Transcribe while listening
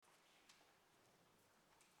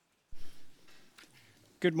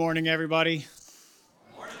Good morning, everybody.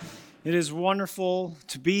 It is wonderful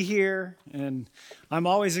to be here, and I'm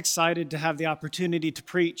always excited to have the opportunity to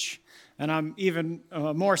preach, and I'm even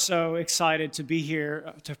more so excited to be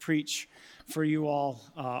here to preach for you all.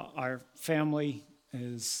 Our family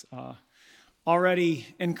is already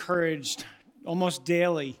encouraged almost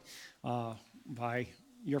daily by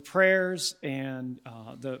your prayers and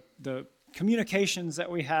the communications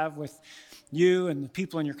that we have with you and the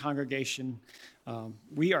people in your congregation.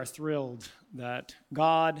 We are thrilled that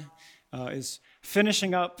God is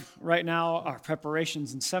finishing up right now our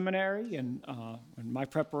preparations in seminary and my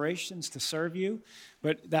preparations to serve you,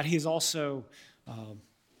 but that He's also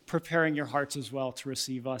preparing your hearts as well to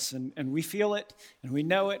receive us. And we feel it, and we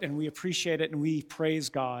know it, and we appreciate it, and we praise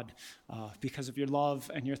God because of your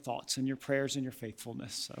love and your thoughts and your prayers and your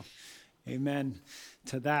faithfulness. So amen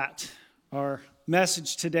to that. Our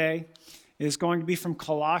message today is going to be from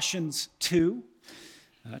Colossians 2.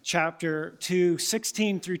 Chapter 2,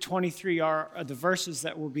 16 through 23 are the verses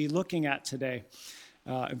that we'll be looking at today.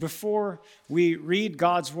 Before we read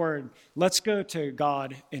God's word, let's go to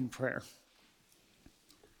God in prayer.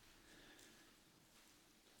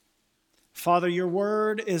 Father, your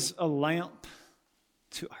word is a lamp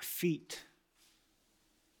to our feet.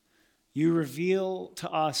 You reveal to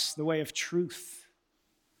us the way of truth,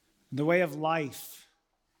 the way of life.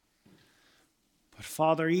 But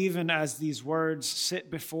Father, even as these words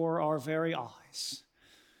sit before our very eyes,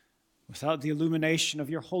 without the illumination of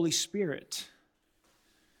your Holy Spirit,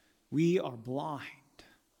 we are blind.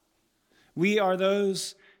 We are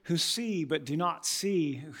those who see but do not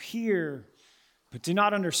see, who hear but do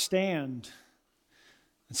not understand.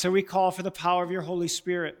 And so we call for the power of your Holy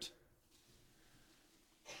Spirit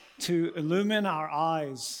to illumine our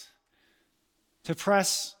eyes, to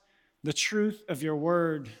press the truth of your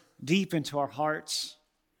word deep into our hearts,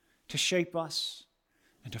 to shape us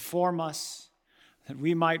and to form us, that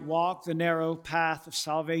we might walk the narrow path of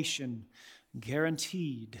salvation,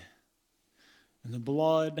 guaranteed in the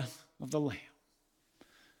blood of the Lamb.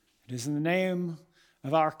 It is in the name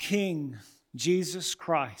of our King, Jesus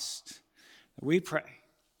Christ, that we pray.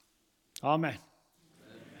 Amen.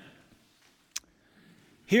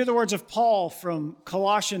 Hear the words of Paul from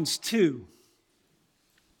Colossians 2.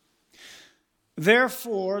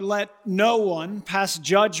 Therefore, let no one pass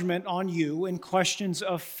judgment on you in questions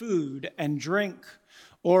of food and drink,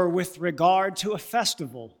 or with regard to a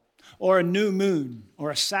festival, or a new moon, or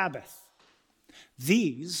a Sabbath.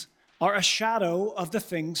 These are a shadow of the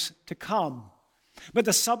things to come, but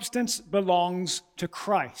the substance belongs to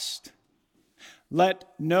Christ. Let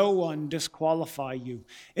no one disqualify you,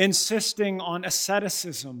 insisting on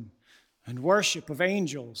asceticism and worship of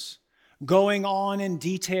angels, going on in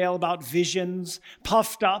detail about visions,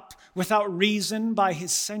 puffed up without reason by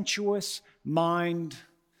his sensuous mind,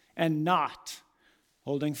 and not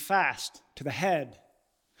holding fast to the head,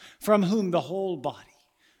 from whom the whole body,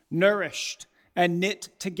 nourished and knit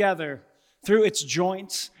together through its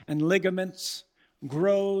joints and ligaments,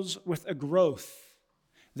 grows with a growth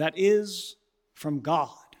that is from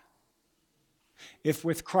God. If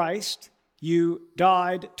with Christ you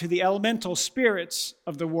died to the elemental spirits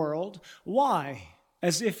of the world, why,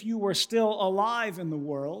 as if you were still alive in the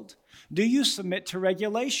world, do you submit to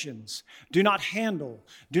regulations? Do not handle,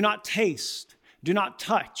 do not taste, do not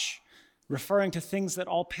touch, referring to things that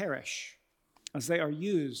all perish, as they are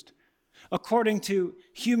used according to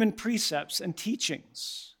human precepts and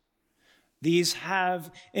teachings. These have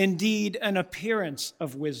indeed an appearance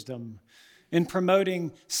of wisdom in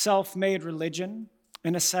promoting self-made religion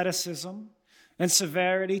and asceticism and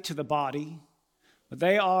severity to the body, but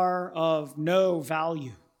they are of no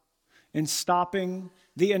value in stopping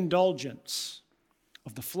the indulgence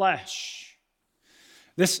of the flesh.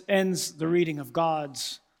 This ends the reading of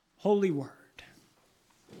God's holy word.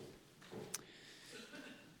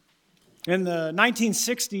 In the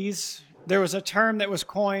 1960s, there was a term that was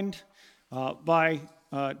coined by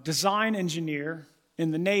a design engineer in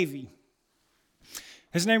the Navy.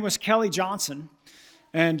 His name was Kelly Johnson,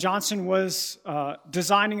 and Johnson was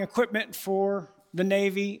designing equipment for the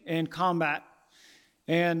Navy in combat.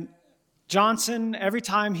 And Johnson, every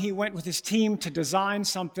time he went with his team to design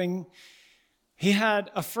something, he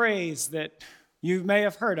had a phrase that you may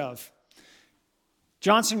have heard of.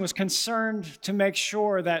 Johnson was concerned to make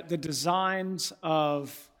sure that the designs that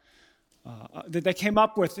they came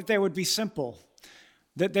up with, that they would be simple,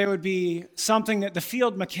 that there would be something that the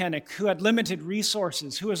field mechanic who had limited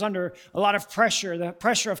resources, who was under a lot of pressure, the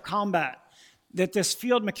pressure of combat, that this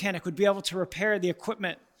field mechanic would be able to repair the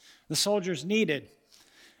equipment the soldiers needed.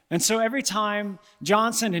 And so every time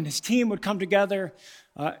Johnson and his team would come together,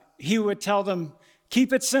 he would tell them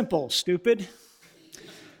keep it simple, stupid.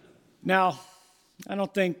 Now, I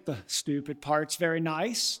don't think the stupid part's very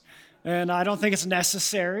nice, and I don't think it's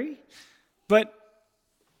necessary, but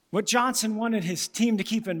what Johnson wanted his team to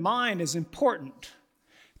keep in mind is important.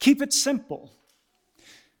 Keep it simple.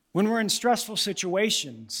 When we're in stressful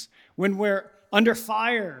situations, when we're under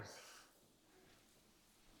fire,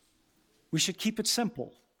 we should keep it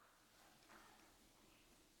simple.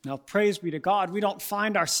 Now, praise be to God, we don't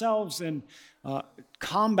find ourselves in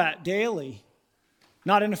combat daily,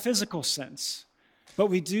 not in a physical sense, but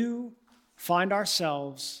we do find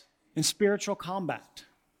ourselves in spiritual combat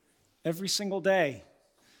every single day.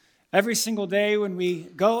 Every single day when we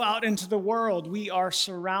go out into the world, we are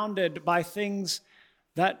surrounded by things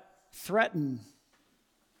that threaten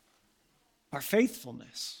our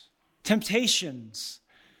faithfulness, temptations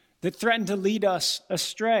that threaten to lead us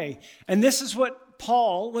astray. And this is what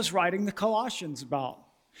Paul was writing the Colossians about.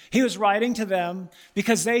 He was writing to them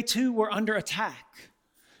because they too were under attack.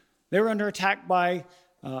 They were under attack by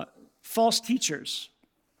false teachers.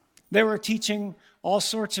 They were teaching all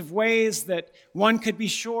sorts of ways that one could be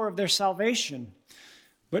sure of their salvation.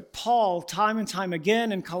 But Paul, time and time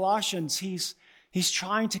again in Colossians, he's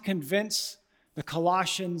trying to convince the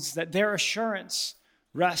Colossians that their assurance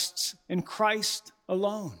rests in Christ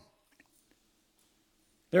alone.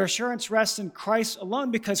 Their assurance rests in Christ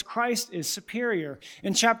alone because Christ is superior.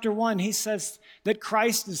 In chapter 1, he says that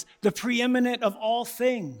Christ is the preeminent of all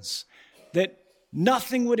things, that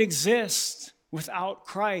nothing would exist without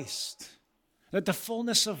Christ, that the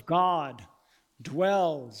fullness of God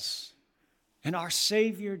dwells in our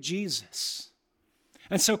Savior Jesus.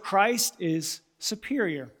 And so Christ is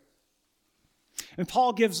superior. And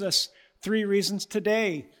Paul gives us 3 reasons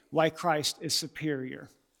today why Christ is superior.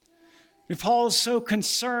 And Paul is so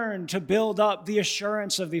concerned to build up the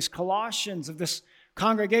assurance of these Colossians, of this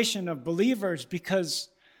congregation of believers, because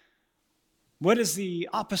what is the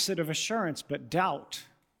opposite of assurance but doubt?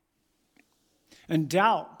 And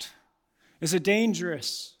doubt is a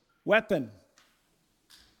dangerous weapon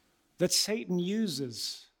that Satan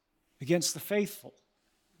uses against the faithful.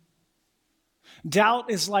 Doubt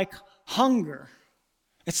is like hunger.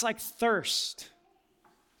 It's like thirst.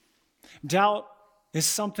 Doubt is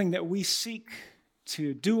something that we seek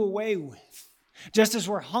to do away with. Just as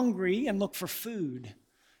we're hungry and look for food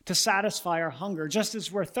to satisfy our hunger, just as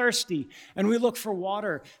we're thirsty and we look for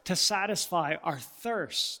water to satisfy our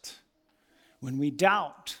thirst, when we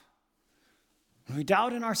doubt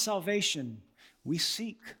in our salvation, we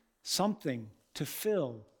seek something to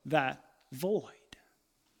fill that void.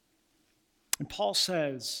 And Paul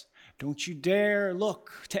says, don't you dare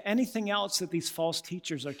look to anything else that these false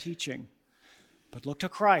teachers are teaching, but look to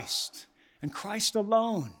Christ and Christ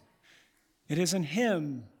alone. It is in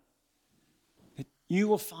him that you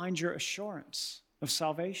will find your assurance of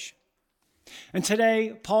salvation. And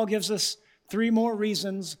today, Paul gives us 3 more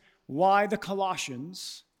reasons why the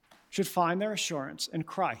Colossians should find their assurance in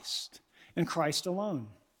Christ and Christ alone.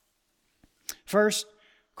 First,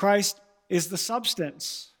 Christ is the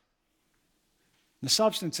substance. The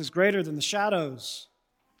substance is greater than the shadows.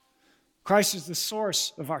 Christ is the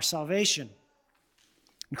source of our salvation.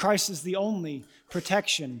 And Christ is the only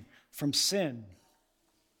protection from sin.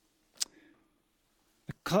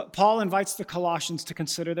 Paul invites the Colossians to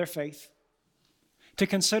consider their faith, to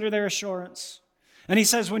consider their assurance. And he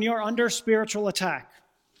says, when you're under spiritual attack,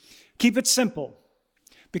 keep it simple,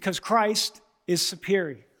 because Christ is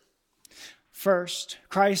superior. First,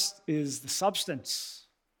 Christ is the substance.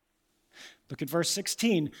 Look at verse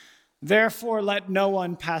 16. Therefore, let no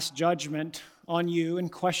one pass judgment on you in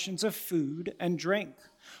questions of food and drink,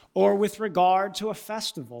 or with regard to a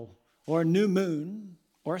festival, or a new moon,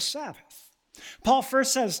 or a Sabbath. Paul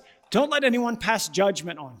first says, don't let anyone pass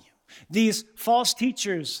judgment on you. These false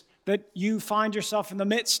teachers that you find yourself in the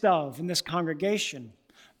midst of in this congregation,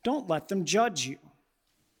 don't let them judge you.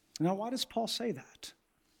 Now, why does Paul say that?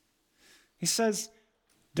 He says,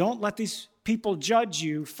 don't let these people judge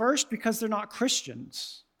you, first, because they're not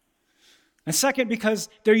Christians. And second, because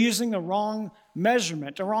they're using the wrong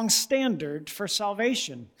measurement, a wrong standard for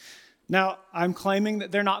salvation. Now, I'm claiming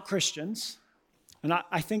that they're not Christians, and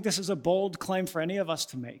I think this is a bold claim for any of us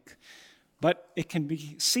to make. But it can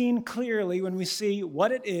be seen clearly when we see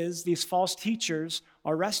what it is these false teachers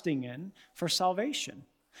are resting in for salvation.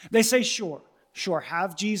 They say, sure,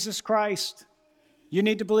 have Jesus Christ. You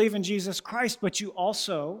need to believe in Jesus Christ, but you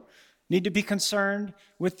also need to be concerned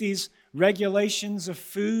with these regulations of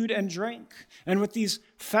food and drink, and with these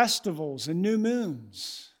festivals and new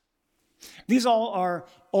moons. These all are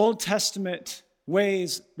Old Testament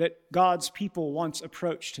ways that God's people once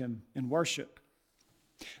approached him in worship.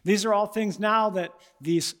 These are all things now that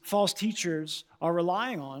these false teachers are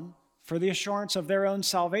relying on for the assurance of their own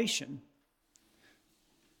salvation.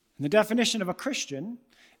 And the definition of a Christian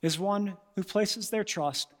is one who places their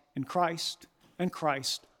trust in Christ and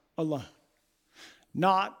Christ alone.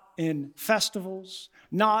 Not in festivals,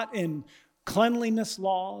 not in cleanliness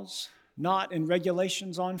laws, not in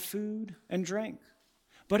regulations on food and drink,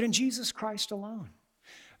 but in Jesus Christ alone.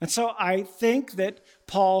 And so I think that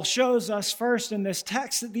Paul shows us first in this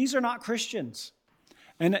text that these are not Christians.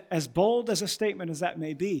 And as bold as a statement as that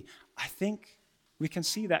may be, I think we can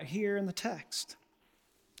see that here in the text.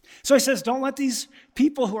 So he says, don't let these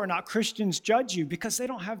people who are not Christians judge you, because they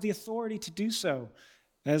don't have the authority to do so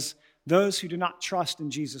as those who do not trust in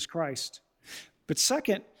Jesus Christ. But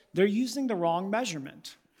second, they're using the wrong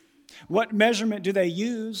measurement. What measurement do they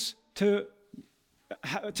use to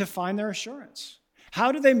find their assurance?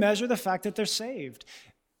 How do they measure the fact that they're saved?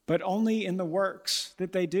 But only in the works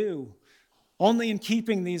that they do, only in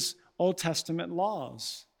keeping these Old Testament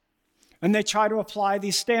laws. And they try to apply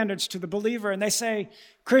these standards to the believer, and they say,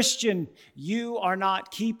 Christian, you are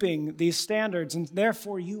not keeping these standards, and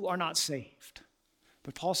therefore you are not saved.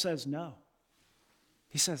 But Paul says no.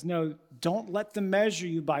 He says, no, don't let them measure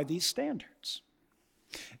you by these standards.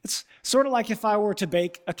 It's sort of like if I were to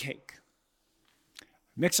bake a cake.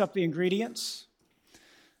 Mix up the ingredients.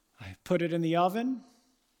 I put it in the oven.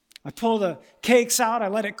 I pull the cakes out. I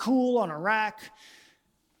let it cool on a rack.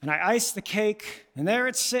 And I ice the cake, and there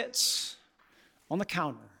it sits on the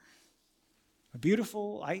counter. A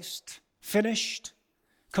beautiful, iced, finished,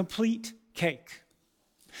 complete cake.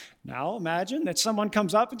 Now imagine that someone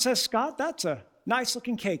comes up and says, Scott, that's a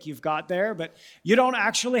nice-looking cake you've got there, but you don't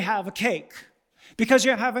actually have a cake because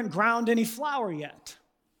you haven't ground any flour yet.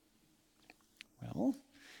 Well,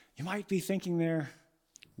 you might be thinking there,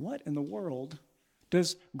 what in the world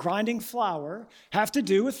does grinding flour have to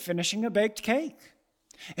do with finishing a baked cake?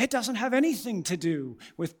 It doesn't have anything to do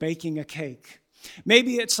with baking a cake.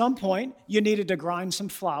 Maybe at some point you needed to grind some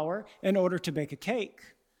flour in order to bake a cake,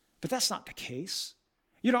 but that's not the case.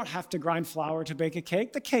 You don't have to grind flour to bake a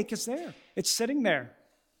cake. The cake is there. It's sitting there,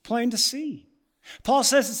 plain to see. Paul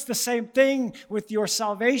says it's the same thing with your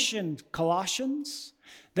salvation, Colossians.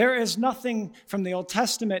 There is nothing from the Old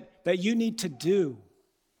Testament that you need to do,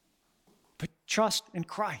 but trust in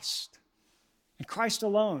Christ, and Christ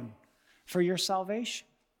alone for your salvation.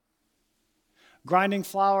 Grinding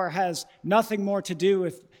flour has nothing more to do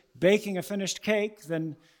with baking a finished cake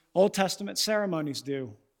than Old Testament ceremonies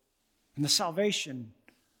do, and the salvation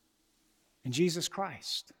in Jesus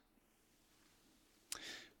Christ.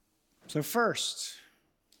 So first,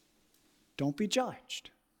 don't be judged.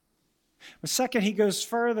 But second, he goes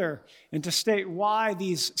further and to state why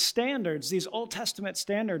these standards, these Old Testament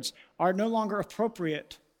standards, are no longer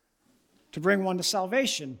appropriate to bring one to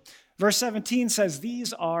salvation. Verse 17 says,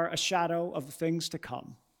 these are a shadow of the things to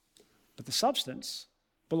come, but the substance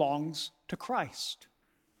belongs to Christ.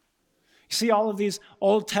 You see, all of these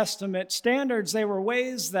Old Testament standards, they were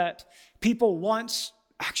ways that people once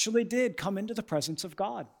actually did come into the presence of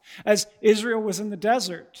God. As Israel was in the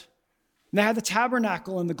desert, and they had the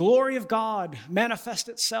tabernacle, and the glory of God manifest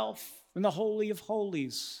itself in the Holy of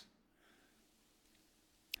Holies.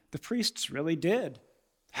 The priests really did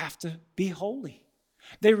have to be holy.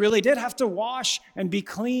 They really did have to wash and be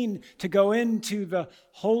clean to go into the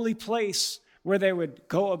holy place where they would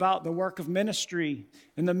go about the work of ministry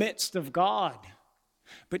in the midst of God.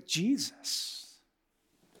 But Jesus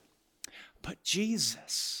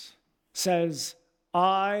says,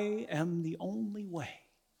 I am the only way.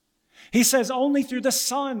 He says, only through the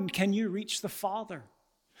Son can you reach the Father.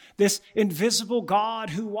 This invisible God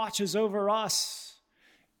who watches over us.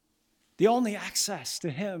 The only access to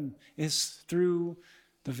him is through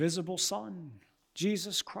the visible Son,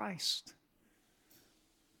 Jesus Christ,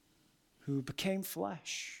 who became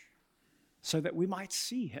flesh so that we might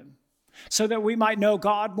see him, so that we might know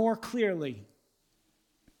God more clearly.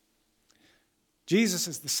 Jesus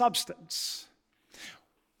is the substance.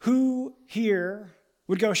 Who here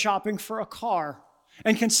would go shopping for a car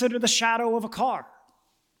and consider the shadow of a car?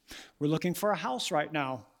 We're looking for a house right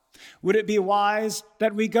now. Would it be wise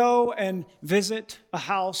that we go and visit a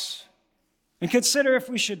house and consider if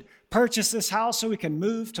we should purchase this house so we can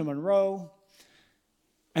move to Monroe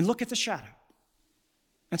and look at the shadow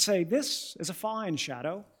and say, this is a fine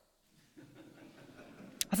shadow.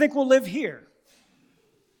 I think we'll live here.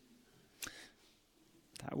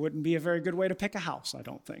 That wouldn't be a very good way to pick a house, I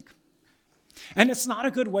don't think. And it's not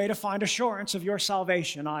a good way to find assurance of your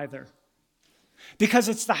salvation either. Because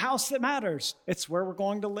it's the house that matters. It's where we're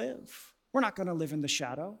going to live. We're not going to live in the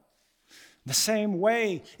shadow. The same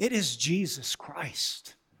way, it is Jesus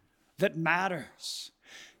Christ that matters.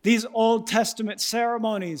 These Old Testament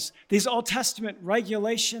ceremonies, these Old Testament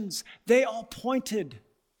regulations, they all pointed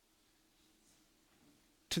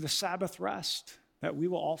to the Sabbath rest that we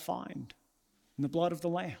will all find in the blood of the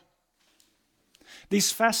Lamb.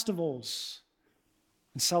 These festivals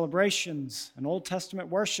and celebrations and Old Testament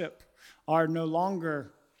worship are no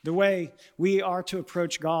longer the way we are to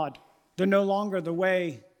approach God. They're no longer the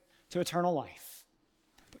way to eternal life,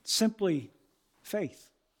 but simply faith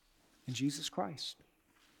in Jesus Christ.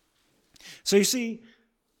 So you see,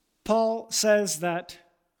 Paul says that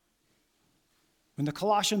when the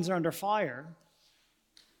Colossians are under fire,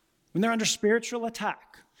 when they're under spiritual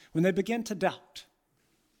attack, when they begin to doubt,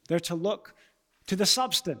 they're to look to the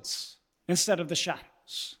substance instead of the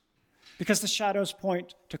shadows, because the shadows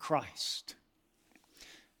point to Christ.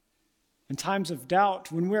 In times of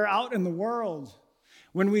doubt, when we're out in the world,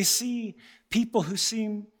 when we see people who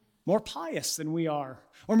seem more pious than we are,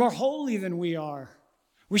 or more holy than we are,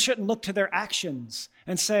 we shouldn't look to their actions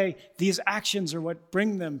and say, these actions are what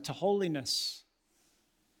bring them to holiness.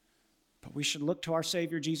 But we should look to our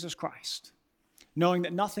Savior, Jesus Christ, knowing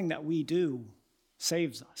that nothing that we do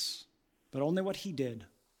saves us, but only what he did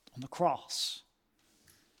on the cross.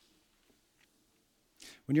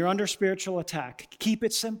 When you're under spiritual attack, keep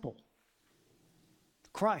it simple.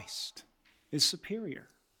 Christ is superior.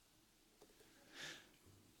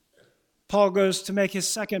 Paul goes to make his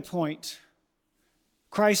second point.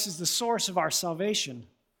 Christ is the source of our salvation.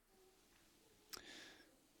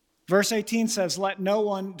 Verse 18 says, "Let no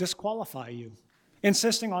one disqualify you,"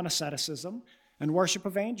 insisting on asceticism and worship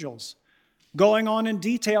of angels, going on in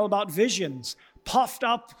detail about visions, puffed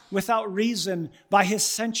up without reason by his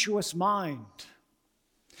sensuous mind.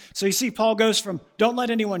 So you see, Paul goes from don't let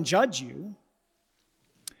anyone judge you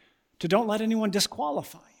to don't let anyone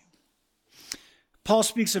disqualify you. Paul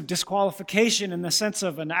speaks of disqualification in the sense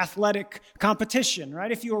of an athletic competition,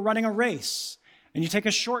 right? If you were running a race and you take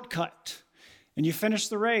a shortcut and you finish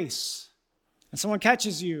the race and someone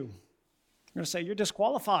catches you, you're going to say, you're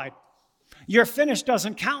disqualified. Your finish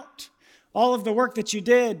doesn't count. All of the work that you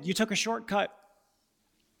did, you took a shortcut.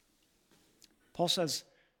 Paul says,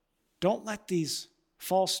 don't let these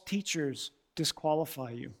false teachers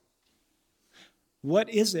disqualify you. What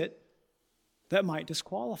is it that might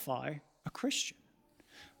disqualify a Christian?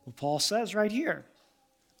 Well, Paul says right here,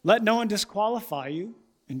 let no one disqualify you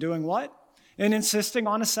in doing what? In insisting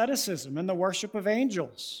on asceticism and the worship of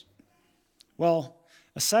angels. Well,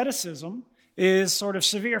 asceticism is sort of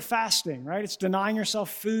severe fasting, right? It's denying yourself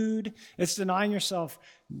food. It's denying yourself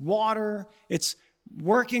water. It's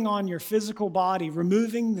working on your physical body,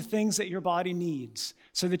 removing the things that your body needs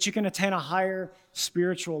so that you can attain a higher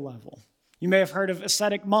spiritual level. You may have heard of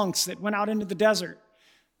ascetic monks that went out into the desert,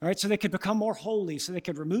 right, so they could become more holy, so they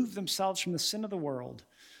could remove themselves from the sin of the world.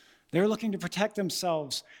 They were looking to protect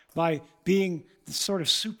themselves by being sort of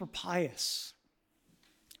super pious.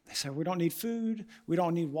 They said, we don't need food, we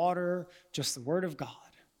don't need water, just the word of God.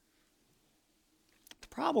 The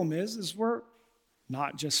problem is we're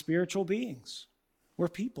not just spiritual beings. We're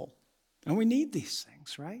people, and we need these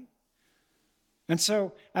things, right? And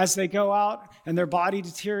so as they go out and their body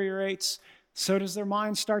deteriorates, so does their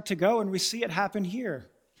mind start to go, and we see it happen here.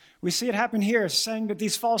 We see it happen here, saying that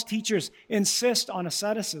these false teachers insist on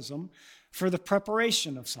asceticism for the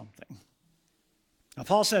preparation of something. Now,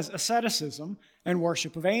 Paul says asceticism and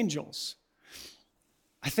worship of angels.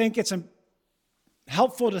 I think it's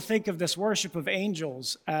helpful to think of this worship of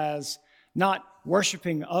angels as not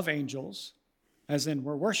worshiping of angels, as in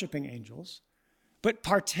we're worshiping angels, but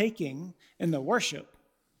partaking in the worship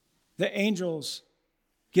that angels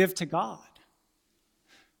give to God.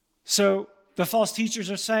 So the false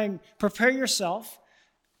teachers are saying, prepare yourself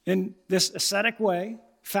in this ascetic way,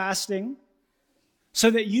 fasting,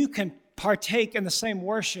 so that you can partake in the same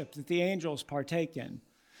worship that the angels partake in.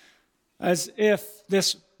 As if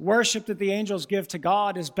this worship that the angels give to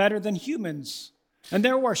God is better than humans and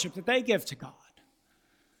their worship that they give to God.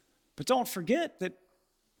 But don't forget that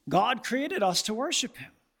God created us to worship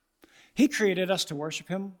him. He created us to worship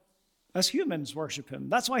him as humans worship him.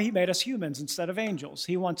 That's why he made us humans instead of angels.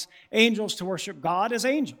 He wants angels to worship God as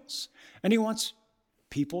angels, and he wants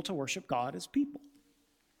people to worship God as people,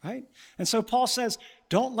 right? And so Paul says,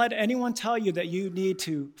 don't let anyone tell you that you need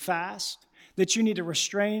to fast, that you need to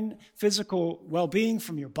restrain physical well-being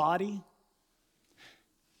from your body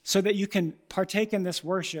so that you can partake in this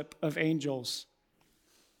worship of angels.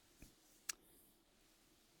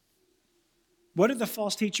 What do the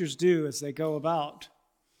false teachers do as they go about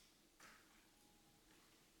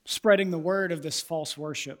spreading the word of this false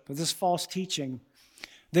worship, of this false teaching?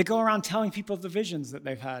 They go around telling people the visions that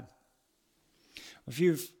they've had. If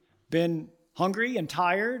you've been hungry and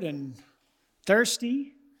tired and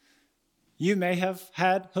thirsty, you may have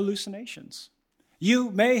had hallucinations. You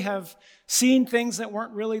may have seen things that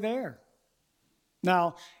weren't really there.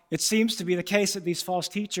 Now, it seems to be the case that these false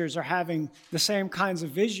teachers are having the same kinds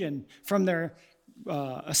of vision from their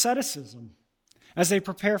asceticism as they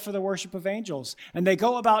prepare for the worship of angels. And they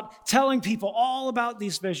go about telling people all about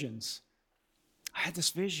these visions. I had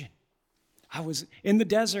this vision. I was in the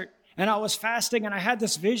desert and I was fasting and I had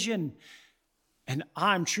this vision. And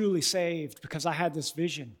I'm truly saved because I had this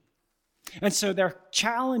vision. And so they're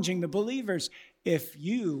challenging the believers. If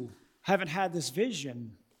you haven't had this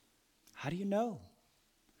vision, how do you know?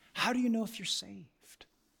 How do you know if you're saved?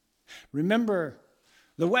 Remember,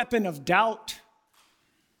 the weapon of doubt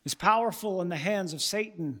is powerful in the hands of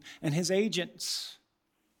Satan and his agents.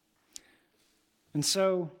 And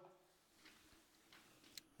so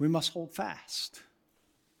we must hold fast.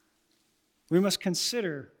 We must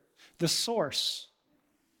consider the source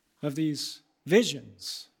of these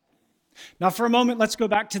visions. Now, for a moment, let's go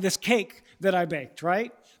back to this cake that I baked,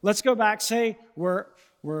 right? Let's go back, say we're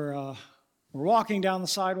walking down the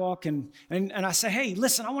sidewalk, and I say, hey,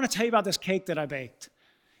 listen, I want to tell you about this cake that I baked.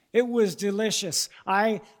 It was delicious.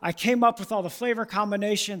 I came up with all the flavor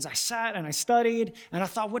combinations. I sat and I studied, and I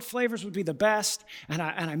thought what flavors would be the best, and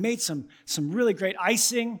I made some really great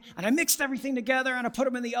icing, and I mixed everything together, and I put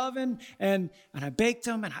them in the oven, and I baked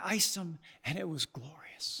them, and I iced them, and it was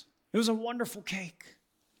glorious. It was a wonderful cake.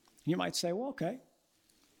 You might say, well, okay,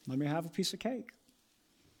 let me have a piece of cake.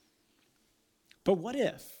 But what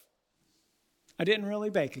if I didn't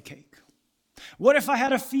really bake a cake? What if I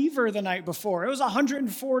had a fever the night before? It was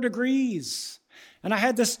 104 degrees, and I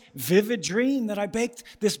had this vivid dream that I baked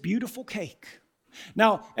this beautiful cake.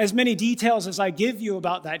 Now, as many details as I give you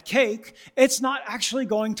about that cake, it's not actually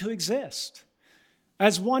going to exist.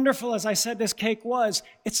 As wonderful as I said this cake was,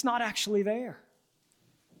 it's not actually there.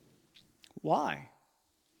 Why?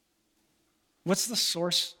 What's the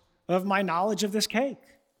source of my knowledge of this cake?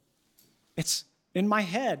 It's in my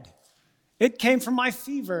head. It came from my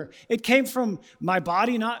fever. It came from my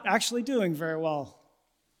body not actually doing very well.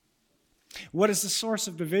 What is the source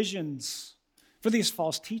of divisions for these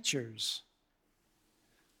false teachers?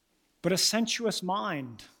 But a sensuous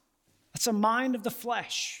mind. That's a mind of the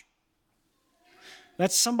flesh.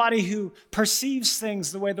 That's somebody who perceives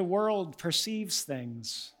things the way the world perceives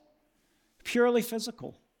things. Purely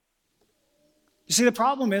physical. You see, the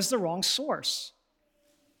problem is the wrong source.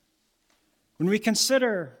 When we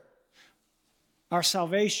consider our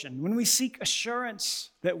salvation, when we seek assurance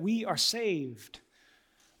that we are saved,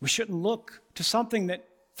 we shouldn't look to something that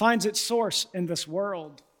finds its source in this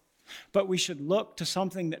world, but we should look to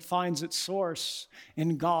something that finds its source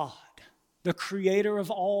in God, the creator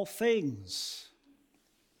of all things.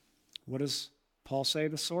 What does Paul say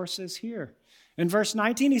the source is here? In verse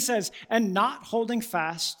 19, he says, and not holding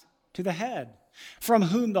fast to the head, from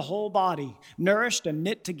whom the whole body, nourished and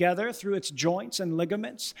knit together through its joints and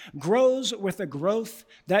ligaments, grows with a growth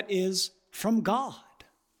that is from God.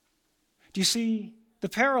 Do you see the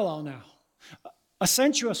parallel now? A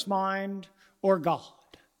sensuous mind or God?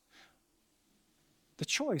 The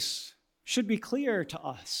choice should be clear to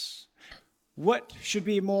us. What should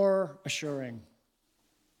be more assuring?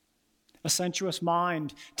 A sensuous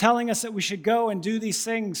mind telling us that we should go and do these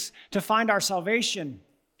things to find our salvation,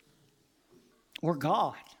 or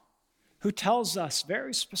God, who tells us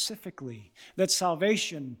very specifically that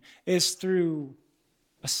salvation is through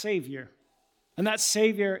a Savior, and that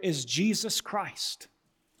Savior is Jesus Christ.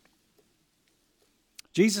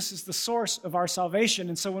 Jesus is the source of our salvation,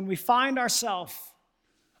 and so when we find ourselves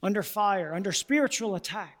under fire, under spiritual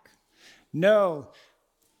attack, know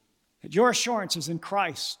that your assurance is in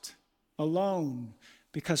Christ alone,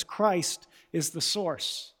 because Christ is the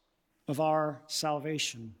source of our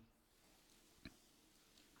salvation.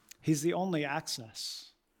 He's the only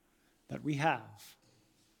access that we have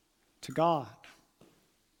to God.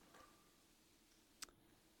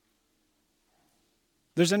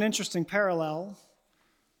 There's an interesting parallel,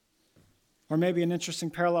 or maybe an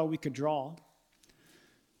interesting parallel we could draw,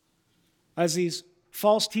 as these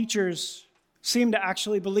false teachers seem to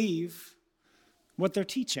actually believe what they're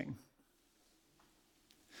teaching.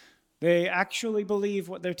 They actually believe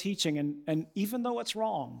what they're teaching, and even though it's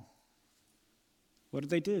wrong, what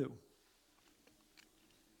do?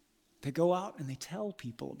 They go out and they tell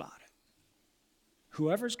people about it.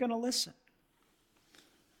 Whoever's going to listen.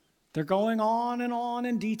 They're going on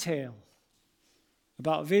in detail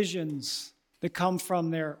about visions that come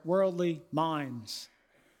from their worldly minds.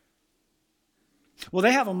 Well,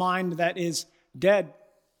 they have a mind that is dead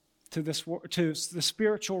to the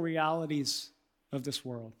spiritual realities of this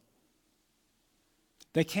world.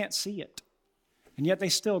 They can't see it, and yet they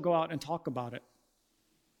still go out and talk about it.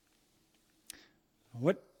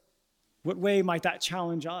 What way might that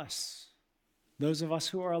challenge us, those of us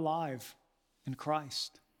who are alive in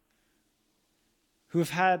Christ, who have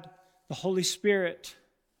had the Holy Spirit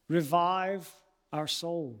revive our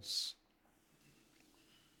souls?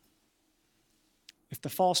 If the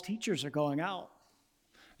false teachers are going out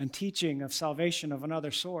and teaching of salvation of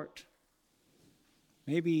another sort,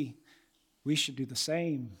 maybe we should do the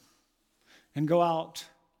same and go out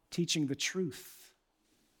teaching the truth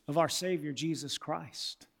of our Savior, Jesus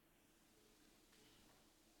Christ.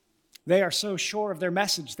 They are so sure of their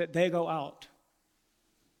message that they go out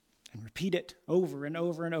and repeat it over and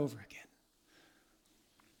over and over again.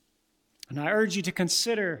 And I urge you to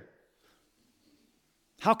consider,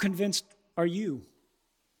 how convinced are you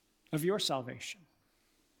of your salvation?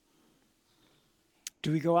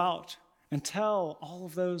 Do we go out and tell all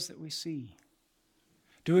of those that we see?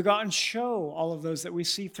 Do we go out and show all of those that we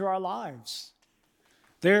see through our lives?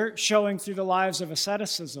 They're showing through the lives of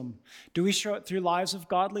asceticism. Do we show it through lives of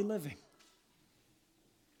godly living?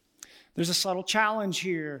 There's a subtle challenge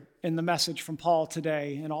here in the message from Paul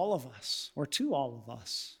today in all of us, or to all of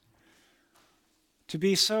us, to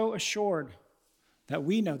be so assured that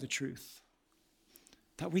we know the truth,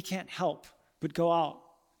 that we can't help but go out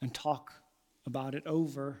and talk about it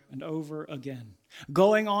over and over again,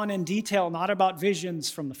 going on in detail, not about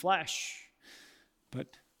visions from the flesh, but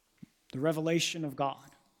the revelation of God.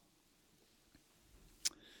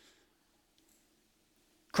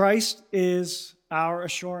 Christ is our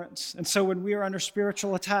assurance. And so when we are under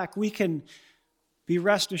spiritual attack, we can be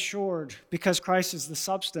rest assured because Christ is the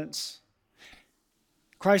substance.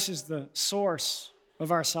 Christ is the source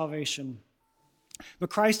of our salvation. But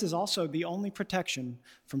Christ is also the only protection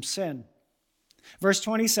from sin. Verse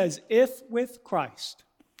 20 says, if with Christ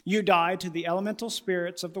you died to the elemental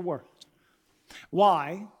spirits of the world,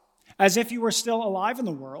 why, as if you were still alive in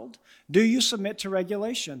the world, do you submit to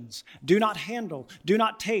regulations? Do not handle, do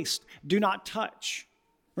not taste, do not touch,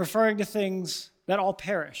 referring to things that all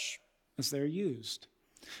perish as they're used,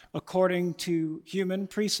 according to human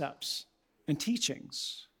precepts and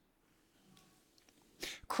teachings.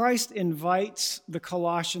 Christ invites the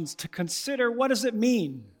Colossians to consider, what does it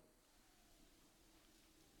mean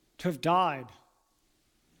to have died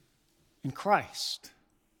in Christ?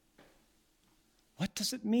 What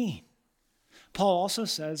does it mean? Paul also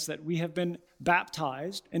says that we have been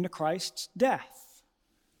baptized into Christ's death.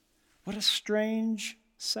 What a strange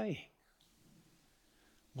saying.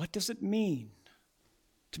 What does it mean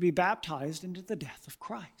to be baptized into the death of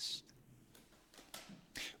Christ?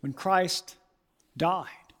 When Christ died,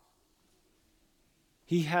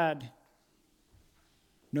 he had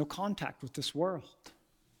no contact with this world.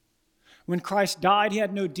 When Christ died, he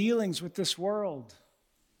had no dealings with this world.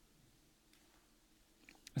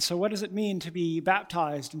 And so what does it mean to be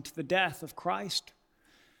baptized into the death of Christ?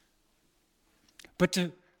 But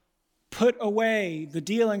to put away the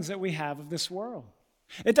dealings that we have of this world.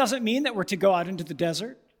 It doesn't mean that we're to go out into the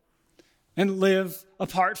desert and live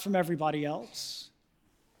apart from everybody else.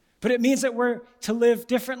 But it means that we're to live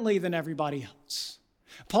differently than everybody else.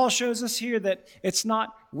 Paul shows us here that it's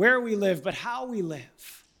not where we live, but how we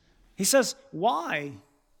live. He says, why?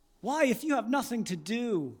 Why, if you have nothing to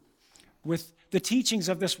do with the teachings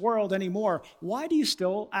of this world anymore, why do you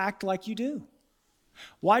still act like you do?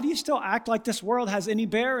 Why do you still act like this world has any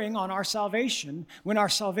bearing on our salvation when our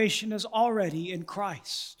salvation is already in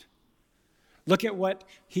Christ? Look at what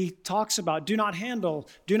he talks about. Do not handle,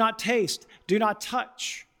 do not taste, do not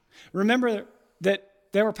touch. Remember that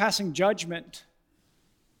they were passing judgment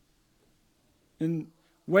in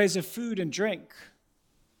ways of food and drink.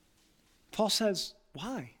 Paul says,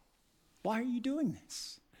 why? Why are you doing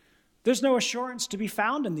this? There's no assurance to be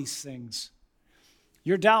found in these things.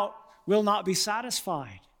 Your doubt will not be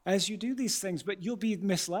satisfied as you do these things, but you'll be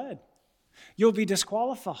misled. You'll be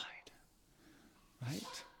disqualified,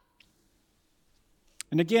 right?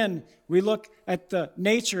 And again, we look at the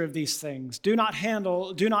nature of these things. Do not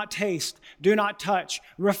handle, do not taste, do not touch,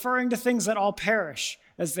 referring to things that all perish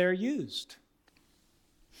as they're used.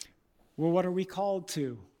 Well, what are we called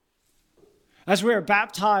to? As we are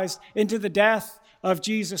baptized into the death of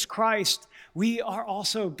Jesus Christ, we are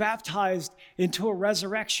also baptized into a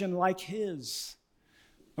resurrection like his,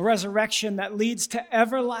 a resurrection that leads to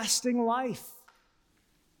everlasting life.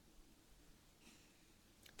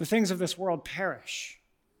 The things of this world perish,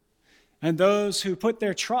 and those who put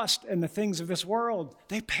their trust in the things of this world,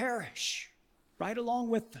 they perish right along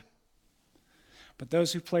with them. But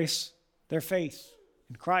those who place their faith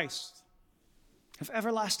in Christ have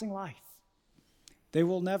everlasting life. They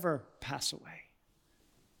will never pass away.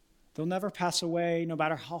 They'll never pass away no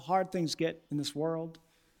matter how hard things get in this world,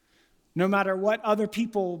 no matter what other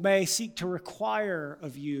people may seek to require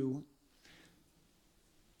of you.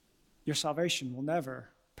 Your salvation will never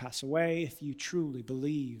pass away if you truly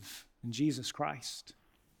believe in Jesus Christ.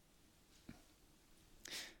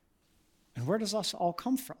 And where does this all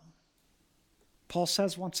come from? Paul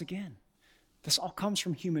says once again, this all comes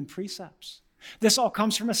from human precepts. This all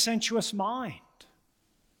comes from a sensuous mind.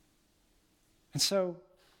 And so,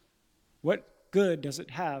 what good does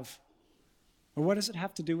it have, or what does it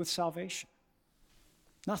have to do with salvation?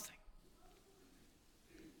 Nothing.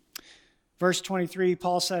 Verse 23,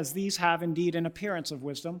 Paul says, these have indeed an appearance of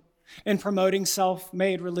wisdom in promoting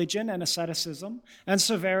self-made religion and asceticism and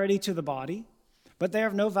severity to the body, but they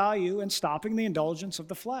have no value in stopping the indulgence of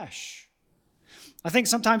the flesh. I think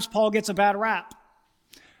sometimes Paul gets a bad rap.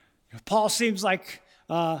 Paul seems like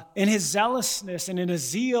in his zealousness and in his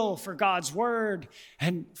zeal for God's word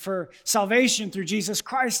and for salvation through Jesus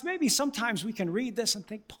Christ, maybe sometimes we can read this and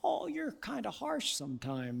think, Paul, you're kind of harsh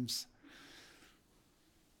sometimes.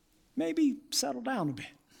 Maybe settle down a bit.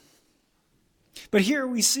 But here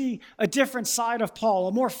we see a different side of Paul,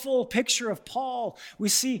 a more full picture of Paul. We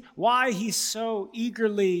see why he's so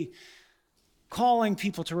eagerly calling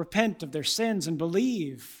people to repent of their sins and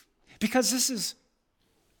believe. Because this is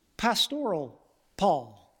pastoral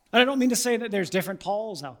Paul. And I don't mean to say that there's different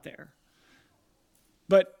Pauls out there.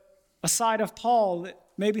 But a side of Paul that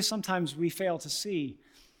maybe sometimes we fail to see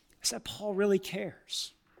is that Paul really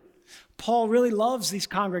cares. Paul really loves these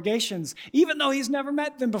congregations, even though he's never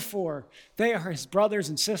met them before. They are his brothers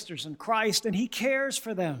and sisters in Christ, and he cares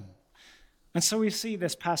for them. And so we see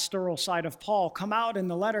this pastoral side of Paul come out in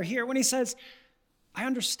the letter here when he says, I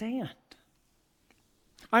understand.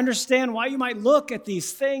 I understand why you might look at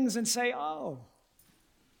these things and say, oh,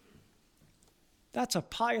 that's a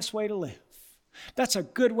pious way to live. That's a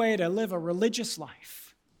good way to live a religious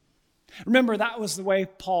life. Remember, that was the way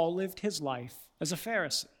Paul lived his life as a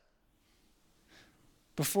Pharisee.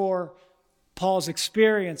 Before Paul's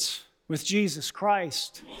experience with Jesus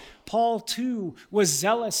Christ, Paul too was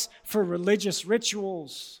zealous for religious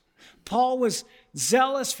rituals. Paul was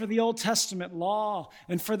zealous for the Old Testament law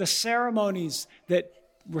and for the ceremonies that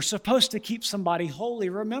were supposed to keep somebody holy.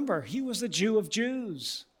 Remember, he was a Jew of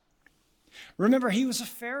Jews. Remember, he was a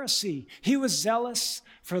Pharisee. He was zealous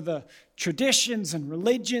for the traditions and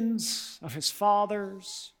religions of his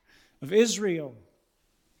fathers, of Israel.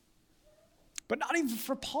 But not even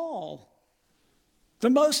for Paul, the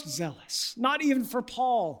most zealous, not even for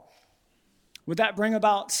Paul would that bring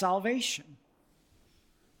about salvation.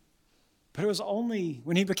 But it was only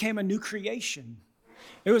when he became a new creation.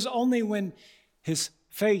 It was only when his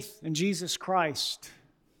faith in Jesus Christ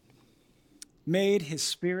made his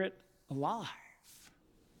spirit alive.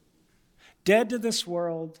 Dead to this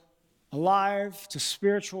world, alive to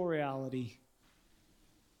spiritual reality.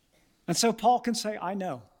 And so Paul can say, I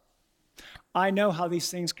know how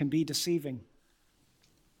these things can be deceiving.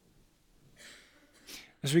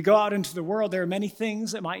 As we go out into the world, there are many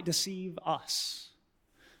things that might deceive us.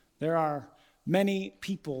 There are many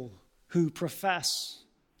people who profess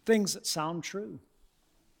things that sound true.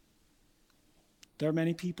 There are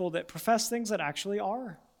many people that profess things that actually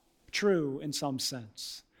are true in some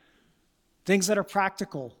sense. Things that are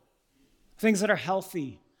practical, things that are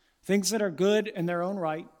healthy, things that are good in their own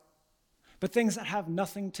right, but things that have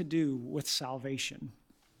nothing to do with salvation.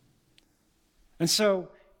 And so,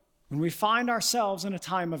 when we find ourselves in a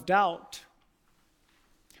time of doubt,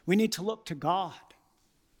 we need to look to God,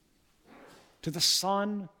 to the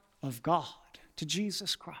Son of God, to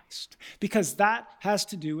Jesus Christ, because that has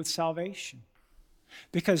to do with salvation.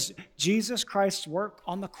 Because Jesus Christ's work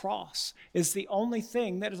on the cross is the only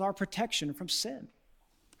thing that is our protection from sin.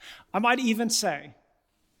 I might even say,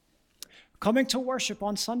 coming to worship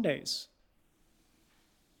on Sundays,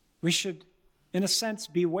 we should, in a sense,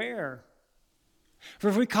 beware. For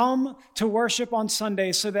if we come to worship on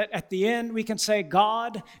Sundays so that at the end we can say,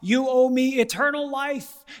 God, you owe me eternal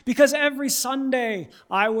life, because every Sunday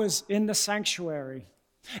I was in the sanctuary.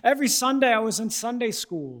 Every Sunday I was in Sunday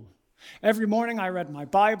school. Every morning I read my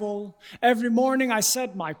Bible. Every morning I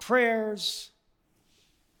said my prayers.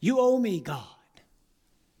 You owe me, God.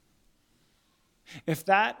 If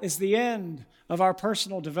that is the end of our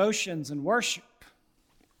personal devotions and worship,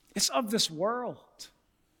 it's of this world.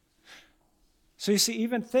 So you see,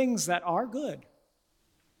 even things that are good,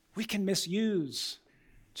 we can misuse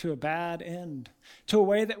to a bad end, to a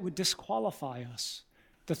way that would disqualify us,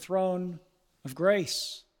 the throne of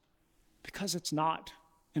grace, because it's not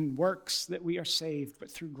in works that we are saved, but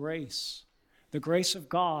through grace, the grace of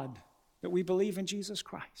God that we believe in Jesus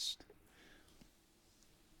Christ.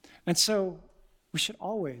 And so we should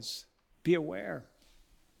always be aware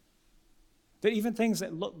that even things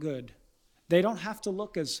that look good, they don't have to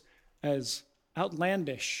look as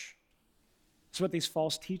outlandish as what these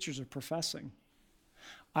false teachers are professing.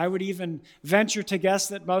 I would even venture to guess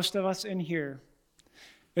that most of us in here,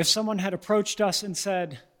 if someone had approached us and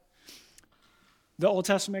said, the Old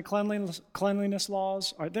Testament cleanliness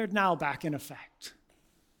laws, they're now back in effect,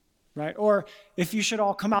 right? Or if you should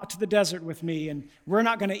all come out to the desert with me and we're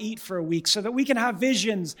not going to eat for a week so that we can have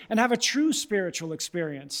visions and have a true spiritual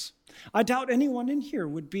experience, I doubt anyone in here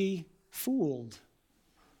would be fooled.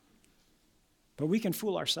 But we can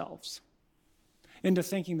fool ourselves into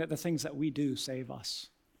thinking that the things that we do save us.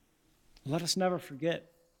 Let us never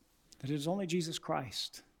forget that it is only Jesus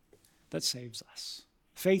Christ that saves us.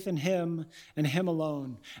 Faith in him and him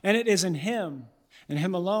alone. And it is in him and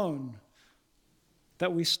him alone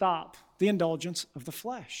that we stop the indulgence of the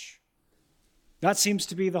flesh. That seems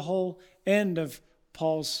to be the whole end of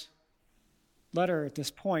Paul's letter at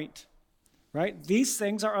this point, right? These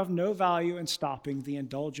things are of no value in stopping the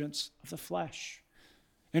indulgence of the flesh.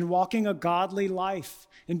 In walking a godly life,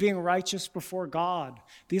 in being righteous before God.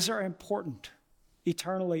 These are important,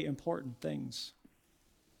 eternally important things.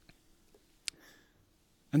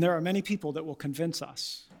 And there are many people that will convince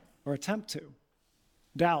us, or attempt to,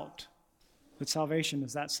 doubt that salvation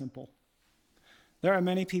is that simple. There are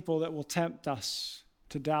many people that will tempt us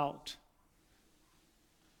to doubt,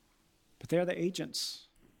 but they are the agents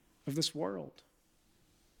of this world.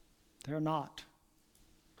 They are not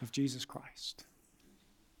of Jesus Christ.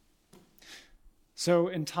 So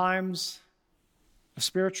in times of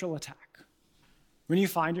spiritual attack, when you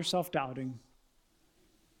find yourself doubting,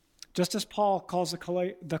 just as Paul calls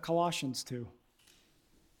the Colossians to,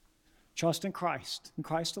 trust in Christ and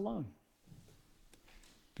Christ alone,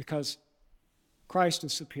 because Christ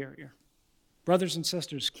is superior. Brothers and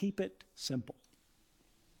sisters, keep it simple.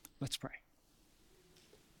 Let's pray.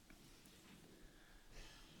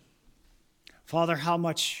 Father, how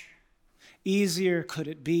much easier could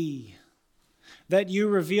it be that you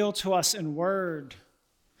reveal to us in word,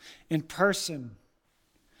 in person,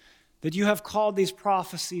 that you have called these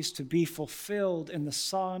prophecies to be fulfilled in the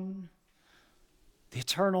Son, the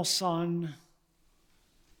eternal Son,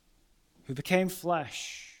 who became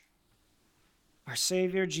flesh, our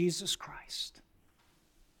Savior Jesus Christ.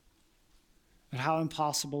 And how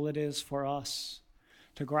impossible it is for us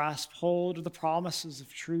to grasp hold of the promises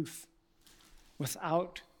of truth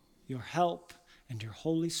without your help and your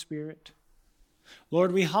Holy Spirit.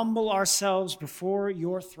 Lord, we humble ourselves before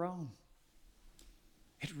your throne.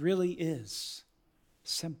 It really is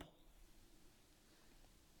simple.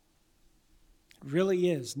 It really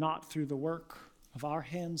is not through the work of our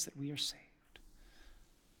hands that we are saved,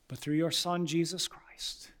 but through your Son, Jesus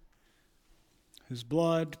Christ, whose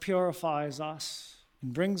blood purifies us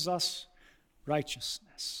and brings us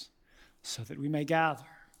righteousness, so that we may gather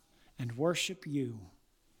and worship you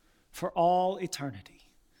for all eternity,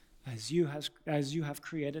 as you have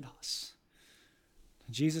created us.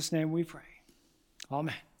 In Jesus' name we pray.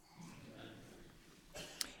 Amen.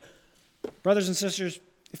 Brothers and sisters,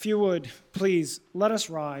 if you would, please let us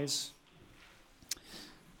rise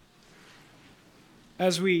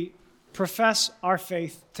as we profess our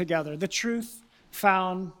faith together, the truth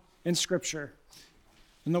found in Scripture,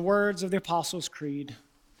 in the words of the Apostles' Creed.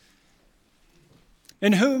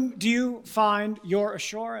 In whom do you find your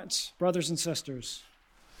assurance, brothers and sisters?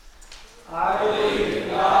 I believe in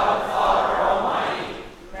God the Father Almighty,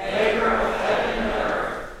 maker of heaven and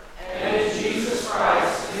earth, and in Jesus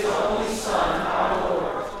Christ, his only Son, our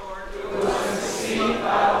Lord, who was conceived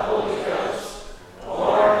by the Holy Ghost,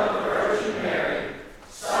 born of the Virgin Mary,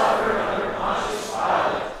 suffered under Pontius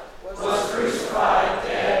Pilate, was crucified,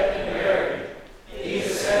 dead, and buried. He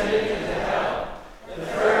ascended into heaven. The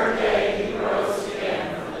third day he rose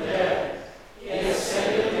again from the dead. He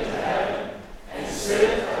ascended into heaven and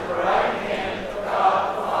sitteth at the right hand of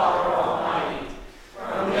God the Father Almighty.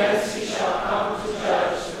 From thence he shall come to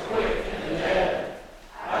judge the quick and the dead.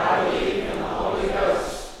 I believe in the Holy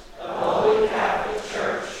Ghost, the Holy Catholic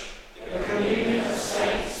Church, the communion of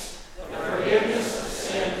saints, the forgiveness